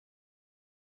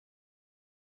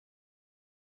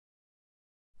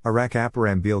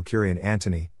Arackaparambil Kurien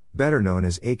Antony, better known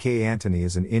as A.K. Antony,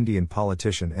 is an Indian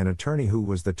politician and attorney who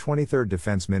was the 23rd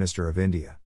Defence Minister of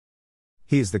India.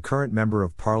 He is the current Member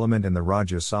of Parliament and the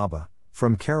Rajya Sabha,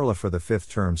 from Kerala for the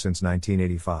fifth term since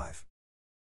 1985.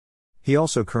 He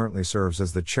also currently serves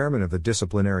as the Chairman of the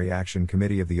Disciplinary Action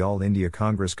Committee of the All India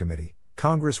Congress Committee,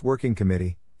 Congress Working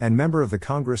Committee, and member of the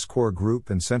Congress Core Group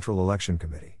and Central Election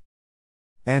Committee.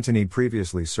 Antony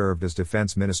previously served as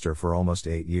Defence Minister for almost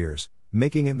 8 years,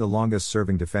 making him the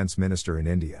longest-serving Defence Minister in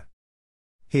India.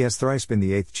 He has thrice been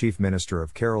the 8th Chief Minister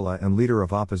of Kerala and Leader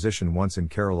of Opposition once in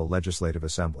Kerala Legislative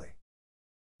Assembly.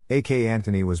 A.K.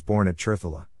 Antony was born at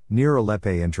Cherthala, near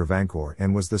Aleppe in Travancore,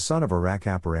 and was the son of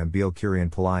Arackaparambil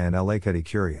Kurien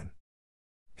Antony.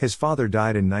 His father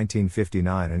died in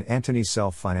 1959 and Antony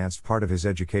self-financed part of his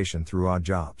education through odd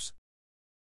jobs.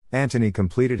 Antony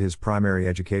completed his primary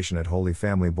education at Holy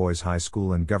Family Boys High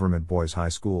School and Government Boys High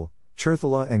School,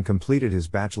 Cherthala, and completed his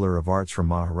Bachelor of Arts from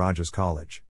Maharajas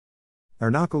College,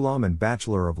 Ernakulam, and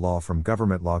Bachelor of Law from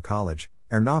Government Law College,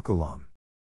 Ernakulam.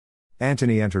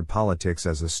 Antony entered politics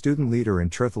as a student leader in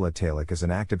Cherthala Taluk as an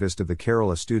activist of the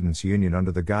Kerala Students' Union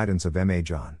under the guidance of M.A.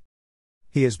 John.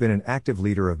 He has been an active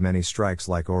leader of many strikes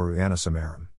like Oru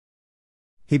Anasamaram.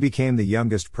 He became the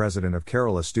youngest president of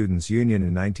Kerala Students' Union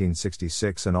in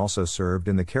 1966 and also served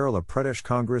in the Kerala Pradesh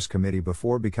Congress Committee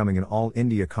before becoming an All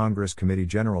India Congress Committee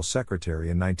General Secretary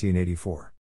in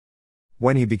 1984.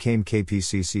 When he became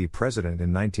KPCC President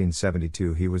in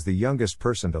 1972, he was the youngest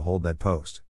person to hold that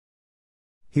post.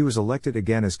 He was elected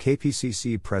again as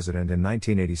KPCC President in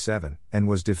 1987, and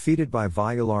was defeated by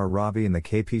Vayular Ravi in the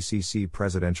KPCC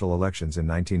presidential elections in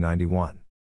 1991.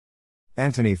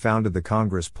 Antony founded the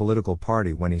Congress political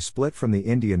party when he split from the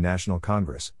Indian National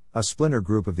Congress, a splinter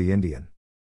group of the Indian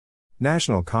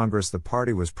National Congress. The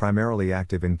party was primarily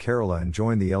active in Kerala and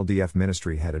joined the LDF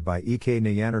ministry headed by E.K.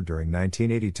 Nayanar during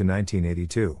 1980 to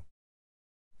 1982.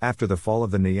 After the fall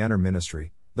of the Nayanar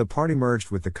ministry, the party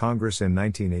merged with the Congress in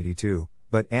 1982,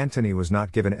 but Antony was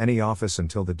not given any office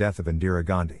until the death of Indira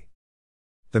Gandhi.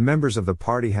 The members of the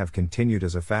party have continued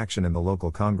as a faction in the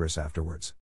local Congress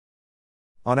afterwards.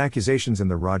 On accusations in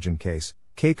the Rajan case,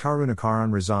 K.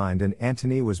 Karunakaran resigned and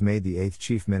Antony was made the 8th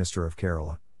Chief Minister of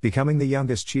Kerala, becoming the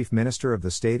youngest Chief Minister of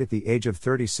the state at the age of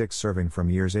 36, serving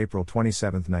from years April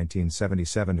 27,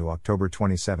 1977 to October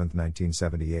 27,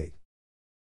 1978.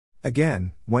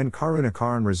 Again, when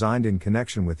Karunakaran resigned in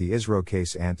connection with the ISRO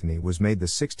case, Antony was made the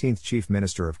 16th Chief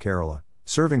Minister of Kerala,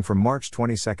 serving from March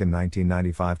 22,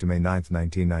 1995 to May 9,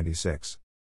 1996.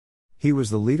 He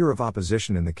was the Leader of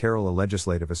Opposition in the Kerala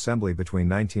Legislative Assembly between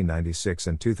 1996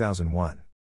 and 2001.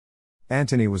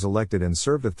 Antony was elected and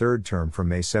served a third term from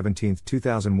May 17,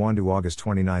 2001 to August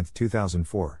 29,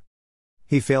 2004.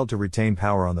 He failed to retain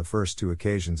power on the first two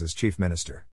occasions as Chief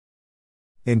Minister.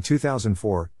 In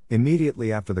 2004,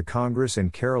 immediately after the Congress in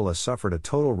Kerala suffered a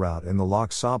total rout in the Lok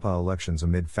Sabha elections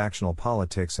amid factional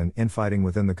politics and infighting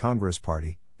within the Congress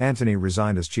party, Antony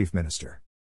resigned as Chief Minister.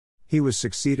 He was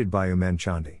succeeded by Umen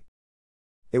Chandi.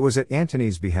 It was at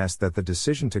Antony's behest that the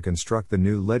decision to construct the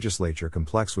new legislature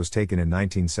complex was taken in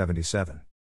 1977.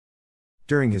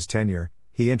 During his tenure,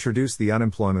 he introduced the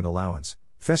unemployment allowance,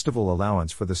 festival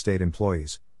allowance for the state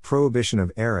employees, prohibition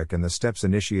of Arak, and the steps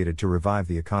initiated to revive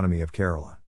the economy of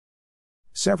Kerala.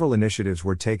 Several initiatives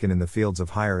were taken in the fields of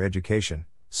higher education,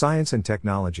 science and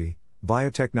technology,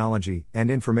 biotechnology,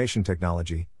 and information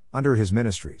technology, under his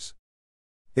ministries.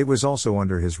 It was also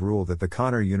under his rule that the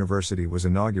Kannur University was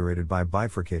inaugurated by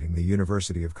bifurcating the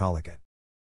University of Calicut.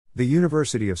 The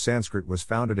University of Sanskrit was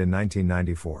founded in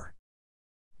 1994.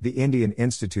 The Indian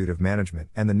Institute of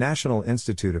Management and the National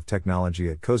Institute of Technology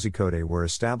at Kozhikode were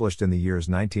established in the years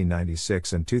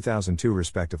 1996 and 2002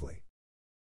 respectively.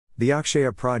 The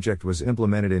Akshaya project was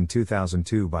implemented in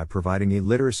 2002 by providing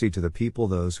e-literacy to the people,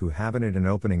 those who haven't it, and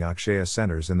opening Akshaya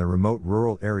centers in the remote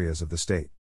rural areas of the state,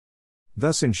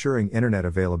 thus ensuring internet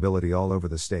availability all over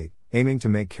the state, aiming to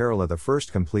make Kerala the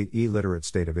first complete e-literate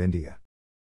state of India.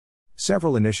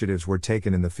 Several initiatives were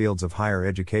taken in the fields of higher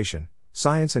education,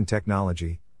 science and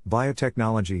technology,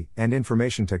 biotechnology, and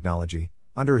information technology,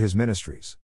 under his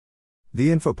ministries.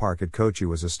 The Info Park at Kochi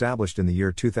was established in the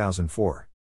year 2004.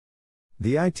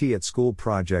 The IT at School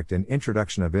project and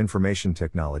introduction of information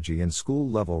technology in school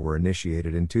level were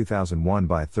initiated in 2001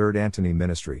 by 3rd Antony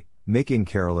Ministry, making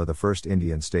Kerala the first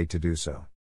Indian state to do so.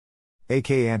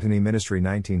 A.K. Antony Ministry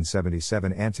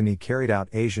 1977. Antony carried out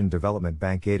Asian Development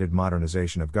Bank aided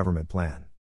modernization of government plan.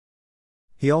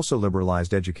 He also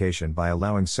liberalized education by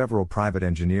allowing several private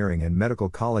engineering and medical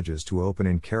colleges to open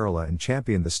in Kerala and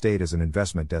championed the state as an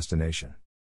investment destination.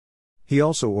 He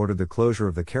also ordered the closure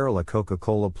of the Kerala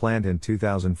Coca-Cola plant in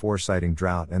 2004, citing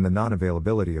drought and the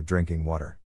non-availability of drinking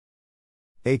water.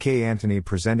 A.K. Antony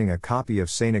presenting a copy of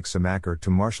Sainik Samakar to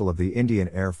Marshal of the Indian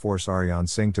Air Force Arjan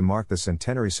Singh to mark the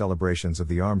centenary celebrations of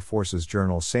the Armed Forces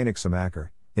Journal Sainik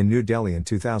Samakar, in New Delhi in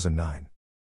 2009.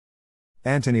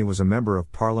 Antony was a Member of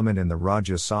Parliament in the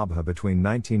Rajya Sabha between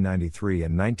 1993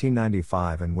 and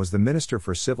 1995 and was the Minister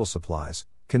for Civil Supplies,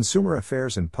 Consumer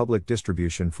Affairs and Public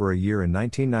Distribution for a year in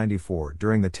 1994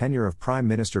 during the tenure of Prime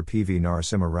Minister P.V.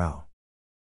 Narasimha Rao.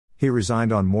 He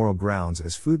resigned on moral grounds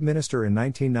as Food Minister in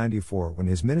 1994 when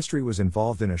his ministry was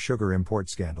involved in a sugar import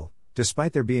scandal,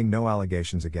 despite there being no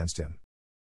allegations against him.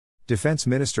 Defense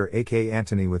Minister A.K.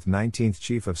 Antony with 19th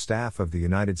Chief of Staff of the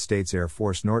United States Air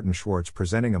Force Norton Schwartz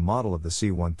presenting a model of the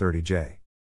C-130J.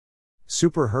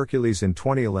 Super Hercules in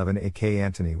 2011. A.K.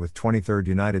 Antony with 23rd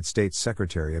United States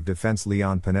Secretary of Defense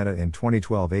Leon Panetta in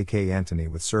 2012. A.K. Antony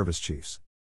with Service Chiefs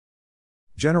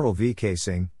General V.K.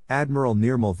 Singh, Admiral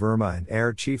Nirmal Verma and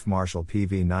Air Chief Marshal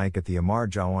P.V. Naik at the Amar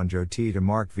Jawan Jyoti to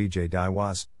mark Vijay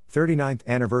Diwas' 39th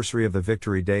anniversary of the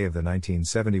Victory Day of the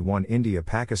 1971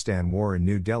 India-Pakistan War in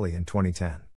New Delhi in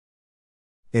 2010.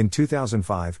 In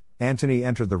 2005, Antony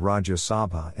entered the Rajya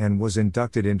Sabha and was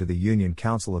inducted into the Union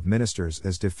Council of Ministers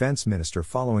as Defence Minister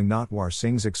following Natwar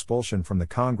Singh's expulsion from the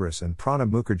Congress and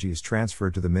Pranab Mukherjee's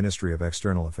transfer to the Ministry of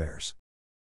External Affairs.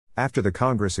 After the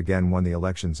Congress again won the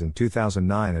elections in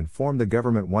 2009 and formed the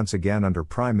government once again under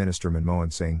Prime Minister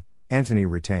Manmohan Singh, Antony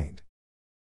retained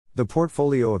the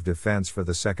portfolio of defence for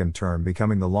the second term,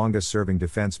 becoming the longest-serving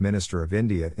Defence Minister of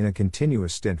India in a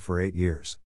continuous stint for 8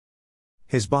 years.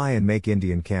 His Buy and Make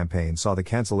Indian campaign saw the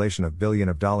cancellation of billions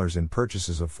of dollars in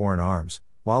purchases of foreign arms,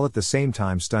 while at the same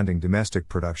time stunting domestic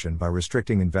production by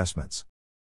restricting investments.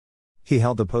 He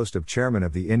held the post of Chairman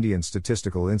of the Indian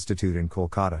Statistical Institute in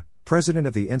Kolkata, President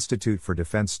of the Institute for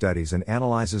Defence Studies and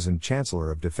Analyses and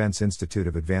Chancellor of Defence Institute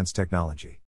of Advanced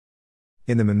Technology.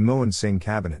 In the Manmohan Singh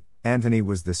cabinet, Antony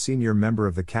was the senior member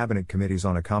of the Cabinet Committees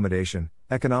on Accommodation,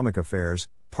 Economic Affairs,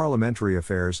 Parliamentary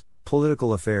Affairs,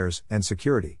 Political Affairs, and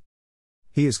Security.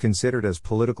 He is considered as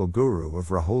political guru of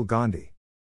Rahul Gandhi.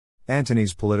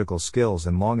 Antony's political skills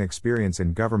and long experience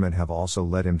in government have also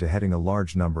led him to heading a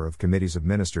large number of committees of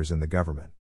ministers in the government.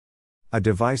 A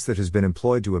device that has been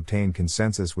employed to obtain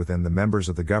consensus within the members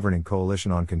of the governing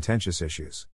coalition on contentious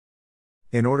issues.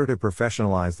 In order to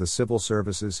professionalize the civil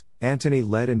services, Antony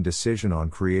led in decision on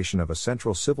creation of a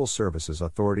central civil services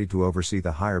authority to oversee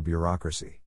the higher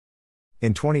bureaucracy.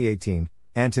 In 2018,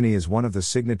 Antony is one of the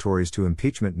signatories to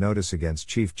impeachment notice against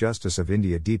Chief Justice of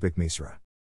India Deepak Misra.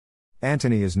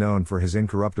 Antony is known for his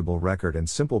incorruptible record and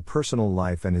simple personal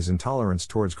life and his intolerance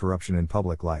towards corruption in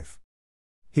public life.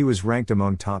 He was ranked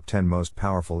among top 10 most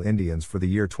powerful Indians for the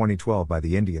year 2012 by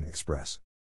the Indian Express.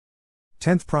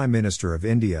 10th Prime Minister of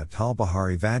India Atal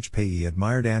Bihari Vajpayee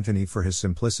admired Antony for his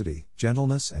simplicity,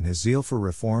 gentleness and his zeal for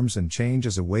reforms and change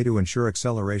as a way to ensure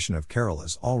acceleration of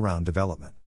Kerala's all-round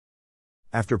development.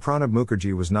 After Pranab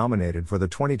Mukherjee was nominated for the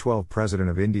 2012 President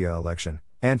of India election,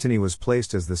 Antony was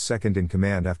placed as the second in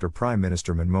command after Prime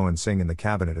Minister Manmohan Singh in the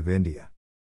Cabinet of India.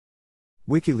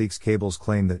 WikiLeaks cables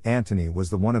claim that Antony was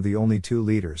the one of the only two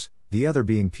leaders, the other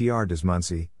being P.R.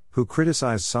 Desmansi, who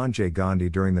criticized Sanjay Gandhi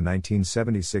during the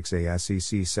 1976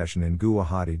 AICC session in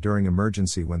Guwahati during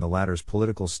emergency when the latter's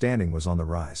political standing was on the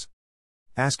rise.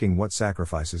 Asking what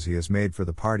sacrifices he has made for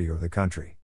the party or the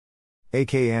country.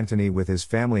 A.K. Antony with his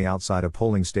family outside a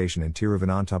polling station in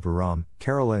Tiruvananthapuram,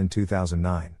 Kerala in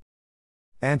 2009.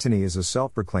 Antony is a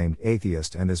self-proclaimed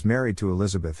atheist and is married to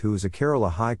Elizabeth, who is a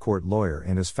Kerala High Court lawyer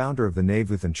and is founder of the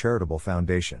Navuthan Charitable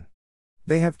Foundation.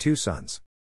 They have 2 sons.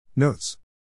 Notes.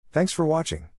 Thanks for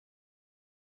watching.